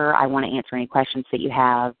here, I want to answer any questions that you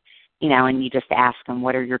have, you know, and you just ask them,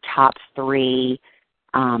 what are your top 3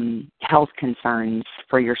 health concerns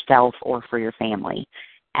for yourself or for your family?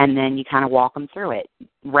 And then you kind of walk them through it.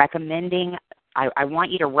 Recommending, I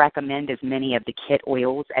want you to recommend as many of the kit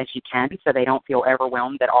oils as you can so they don't feel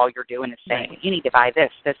overwhelmed that all you're doing is saying, you need to buy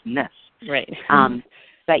this, this, and this. Right.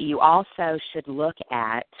 But you also should look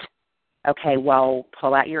at, okay, well,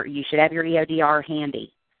 you should have your EODR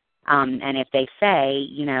handy. And if they say,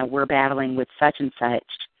 you know, we're battling with such and such,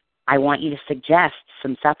 I want you to suggest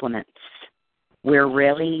some supplements.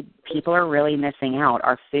 People are really missing out.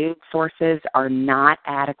 Our food sources are not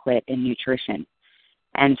adequate in nutrition.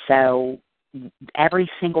 And so every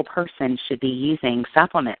single person should be using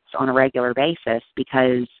supplements on a regular basis,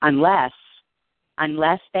 because unless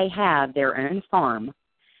they have their own farm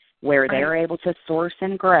where they're able to source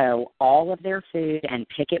and grow all of their food and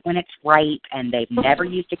pick it when it's ripe, and they've never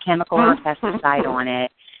used a chemical or a pesticide on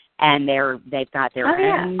it, and they've got their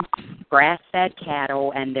own grass-fed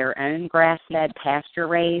cattle and their own grass-fed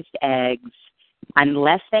pasture-raised eggs,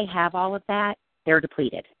 unless they have all of that, they're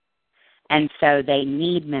depleted. And so they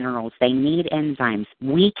need minerals. They need enzymes.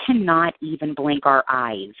 We cannot even blink our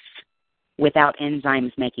eyes without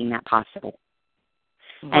enzymes making that possible.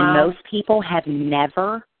 Wow. And most people have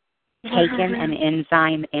never taken an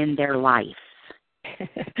enzyme in their life.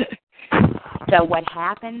 So what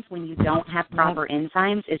happens when you don't have proper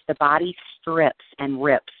enzymes is the body strips and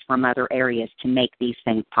rips from other areas to make these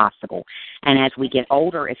things possible. And as we get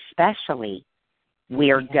older especially, we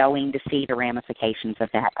are going to see the ramifications of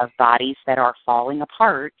that, of bodies that are falling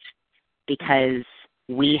apart because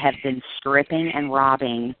we have been stripping and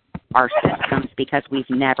robbing our systems because we've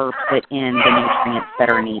never put in the nutrients that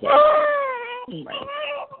are needed. Right.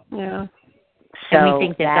 Yeah. So and we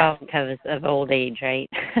think that's all because of old age, right?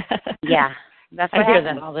 Yeah. That's what I hear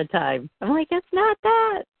that all the time. I'm like, it's not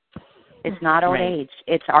that. It's not old age.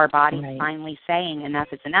 It's our body finally saying enough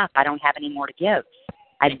is enough. I don't have any more to give.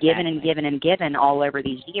 I've given and given and given all over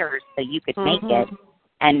these years so you could make it,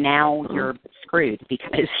 and now you're screwed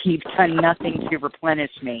because you've done nothing to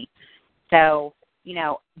replenish me. So, you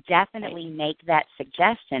know, definitely make that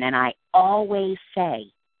suggestion. And I always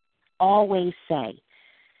say,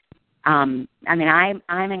 I'm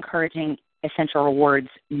encouraging Essential Rewards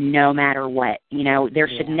no matter what. You know, there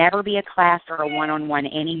should never be a class or a one-on-one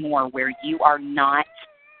anymore where you are not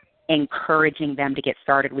encouraging them to get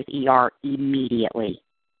started with ER immediately.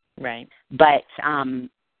 Right. But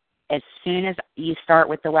as soon as you start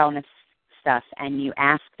with the wellness stuff and you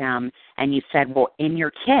ask them and you said, well, in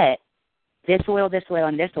your kit, this oil,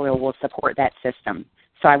 and this oil will support that system.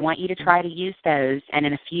 So I want you to try to use those, and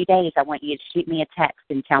in a few days I want you to shoot me a text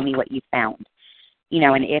and tell me what you found.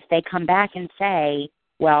 and if they come back and say,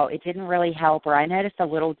 well, it didn't really help, or I noticed a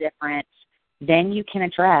little difference, then you can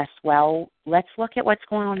address, well, let's look at what's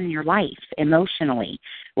going on in your life emotionally.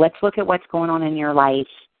 Let's look at what's going on in your life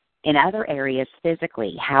in other areas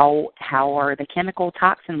physically. How are the chemical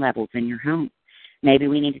toxin levels in your home? Maybe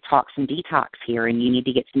we need to talk some detox here, and you need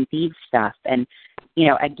to get some feed stuff. And,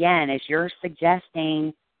 again, as you're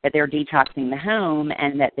suggesting that they're detoxing the home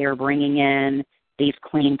and that they're bringing in these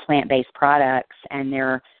clean plant-based products and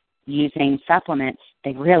they're using supplements,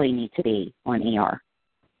 they really need to be on ER.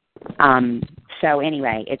 So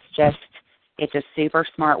anyway, it's a super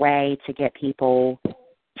smart way to get people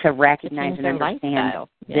to recognize and understand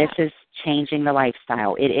this is changing the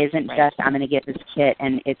lifestyle. It isn't just I'm going to get this kit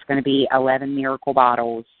and it's going to be 11 miracle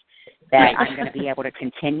bottles that I'm going to be able to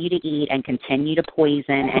continue to eat and continue to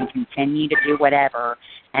poison and continue to do whatever,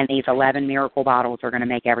 and these 11 miracle bottles are going to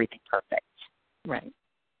make everything perfect. Right.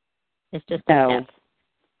 It's just a step.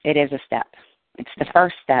 It is a step. It's the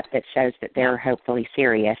first step that shows that they're hopefully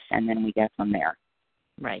serious, and then we go from there.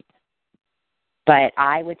 Right. But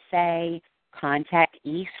I would say contact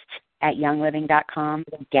east@youngliving.com.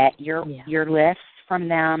 Get your list from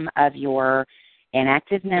them of your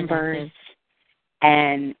inactive members,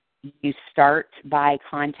 and you start by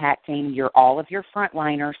contacting all of your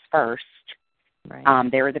frontliners first. Right.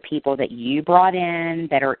 They're the people that you brought in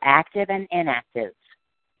that are active and inactive,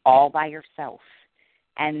 all by yourself.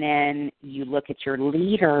 And then you look at your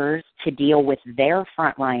leaders to deal with their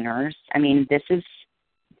frontliners. I mean, this is,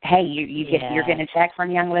 hey, you're getting a check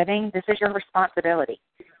from Young Living. This is your responsibility.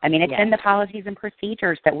 I mean, it's in the policies and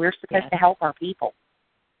procedures that we're supposed to help our people.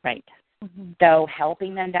 Right. Mm-hmm. So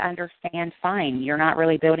helping them to understand, fine, you're not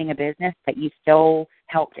really building a business, but you still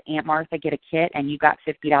helped Aunt Martha get a kit and you got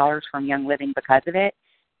 $50 from Young Living because of it,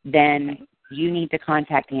 then you need to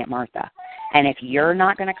contact Aunt Martha. And if you're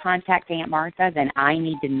not going to contact Aunt Martha, then I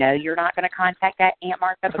need to know you're not going to contact that Aunt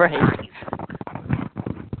Martha.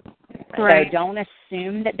 So don't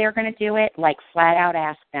assume that they're going to do it. Like, flat out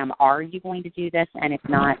ask them, are you going to do this? And if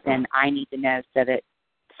not, then I need to know so that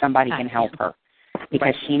somebody can help her,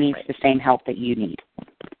 because she needs the same help that you need.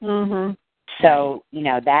 Mm-hmm. So,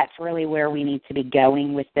 that's really where we need to be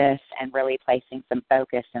going with this, and really placing some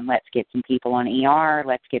focus, and let's get some people on ER.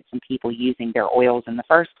 Let's get some people using their oils in the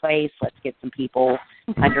first place. Let's get some people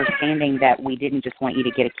understanding that we didn't just want you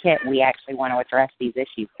to get a kit. We actually want to address these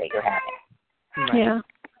issues that you're having. Right. Yeah.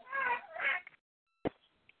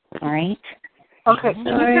 All right? Okay.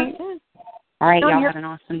 All right, y'all have an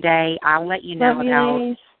awesome day. I'll let you know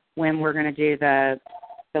about when we're going to do the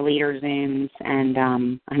leader Zooms. And,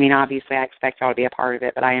 obviously I expect y'all to be a part of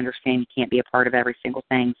it, but I understand you can't be a part of every single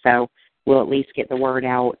thing. So we'll at least get the word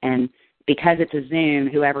out. And because it's a Zoom,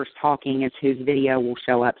 whoever's talking is whose video will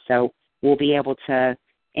show up. So we'll be able to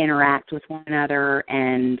interact with one another.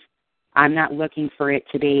 And I'm not looking for it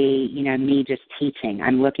to be, me just teaching.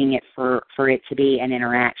 I'm looking for it to be an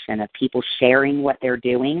interaction of people sharing what they're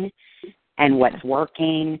doing and what's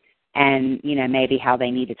working, and, maybe how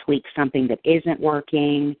they need to tweak something that isn't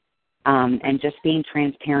working, and just being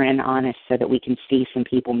transparent and honest so that we can see some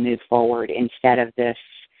people move forward instead of this,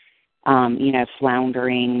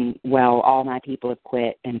 floundering, well, all my people have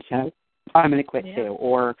quit, and so I'm going to quit too.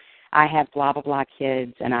 Or I have blah, blah, blah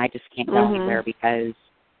kids, and I just can't go anywhere because,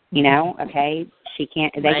 okay, they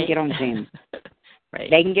can get on Zoom.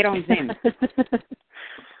 They can get on Zoom.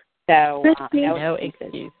 So, no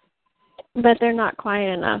excuse. But they're not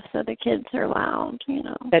quiet enough, so the kids are loud,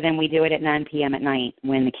 So then we do it at 9 p.m. at night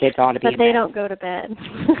when the kids ought to be in bed. But they don't go to bed.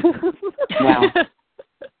 Well.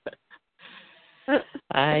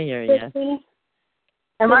 I hear you. Can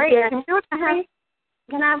I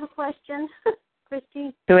have a question,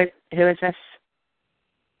 Christy? Who is this?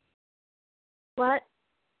 What?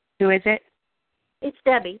 Who is it? It's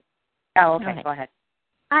Debbie. Oh, okay. Go ahead.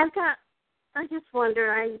 I just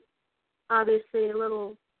wonder, I'm obviously a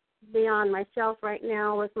little beyond myself right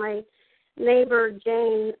now with my neighbor,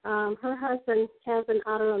 Jane. Her husband has an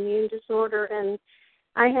autoimmune disorder, and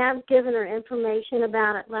I have given her information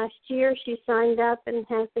about it last year. She signed up and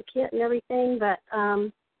has the kit and everything, but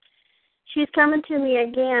she's coming to me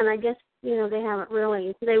again. I guess,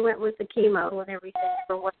 they went with the chemo and everything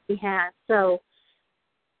for what she had. So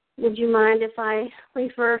would you mind if I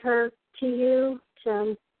referred her to you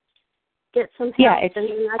to get some help? Yeah,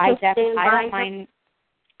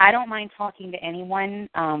 I don't mind talking to anyone,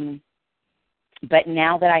 but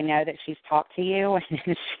now that I know that she's talked to you and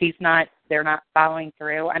they're not following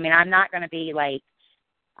through, I'm not going to be like,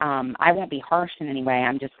 I won't be harsh in any way.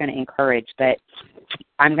 I'm just going to encourage, but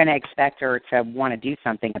I'm going to expect her to want to do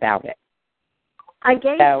something about it. I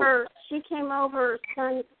gave her, she came over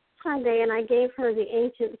Sunday, and I gave her the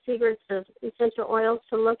ancient secrets of essential oils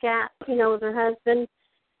to look at, with her husband.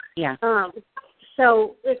 Yeah.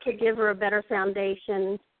 So it could give her a better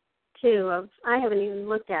foundation, too. I haven't even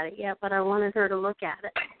looked at it yet, but I wanted her to look at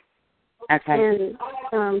it. Okay.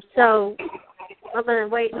 And so I'm going to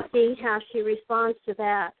wait and see how she responds to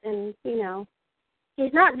that. And,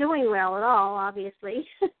 she's not doing well at all, obviously.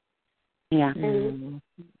 Yeah. And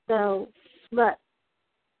so, but,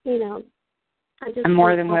 I'm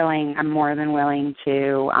more than willing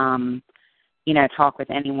to, talk with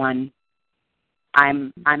anyone.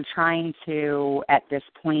 I'm trying to, at this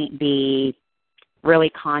point, be really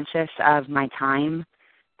conscious of my time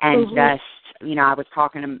and just, I was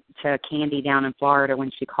talking to Candy down in Florida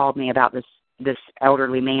when she called me about this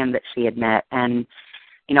elderly man that she had met. And,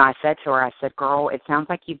 I said to her, girl, it sounds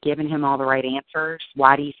like you've given him all the right answers.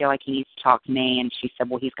 Why do you feel like he needs to talk to me? And she said,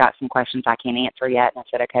 well, he's got some questions I can't answer yet. And I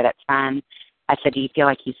said, okay, that's fine. I said, do you feel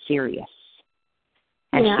like he's serious?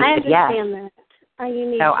 And she I said, understand yes.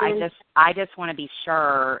 that. So I just want to be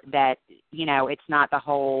sure that, it's not the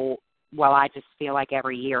whole, well, I just feel like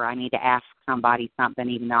every year I need to ask somebody something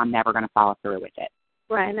even though I'm never going to follow through with it.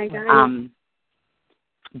 Right, I got it.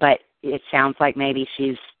 But it sounds like maybe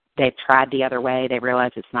they've tried the other way, they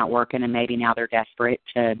realize it's not working, and maybe now they're desperate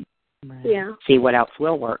to see what else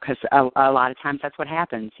will work. Because a lot of times that's what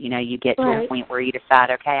happens. You get to a point where you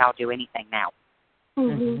decide, okay, I'll do anything now.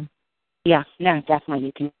 Mm-hmm. Yeah, no,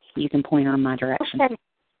 definitely. You can point her in my direction. Okay.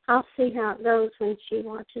 I'll see how it goes when she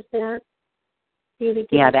watches that.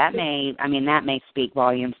 Yeah, that may speak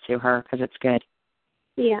volumes to her because it's good.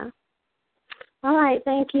 Yeah. All right,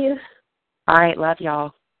 thank you. All right, love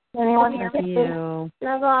y'all. Love you.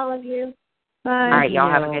 Love all of you. Bye. All right,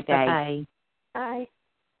 y'all have a good day. Bye. Bye.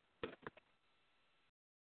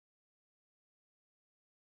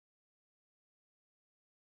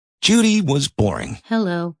 Judy was boring.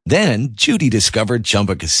 Hello. Then Judy discovered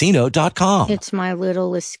ChumbaCasino.com. It's my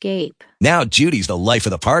little escape. Now Judy's the life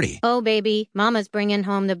of the party. Oh, baby, mama's bringing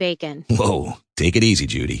home the bacon. Whoa, take it easy,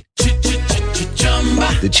 Judy.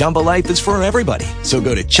 The Chumba life is for everybody. So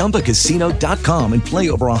go to ChumbaCasino.com and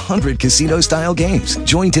play over 100 casino-style games.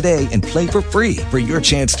 Join today and play for free for your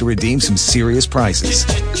chance to redeem some serious prizes.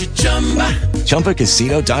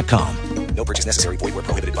 ChumbaCasino.com. No purchase necessary. Void where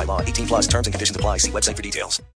prohibited by law. 18+ terms and conditions apply. See website for details.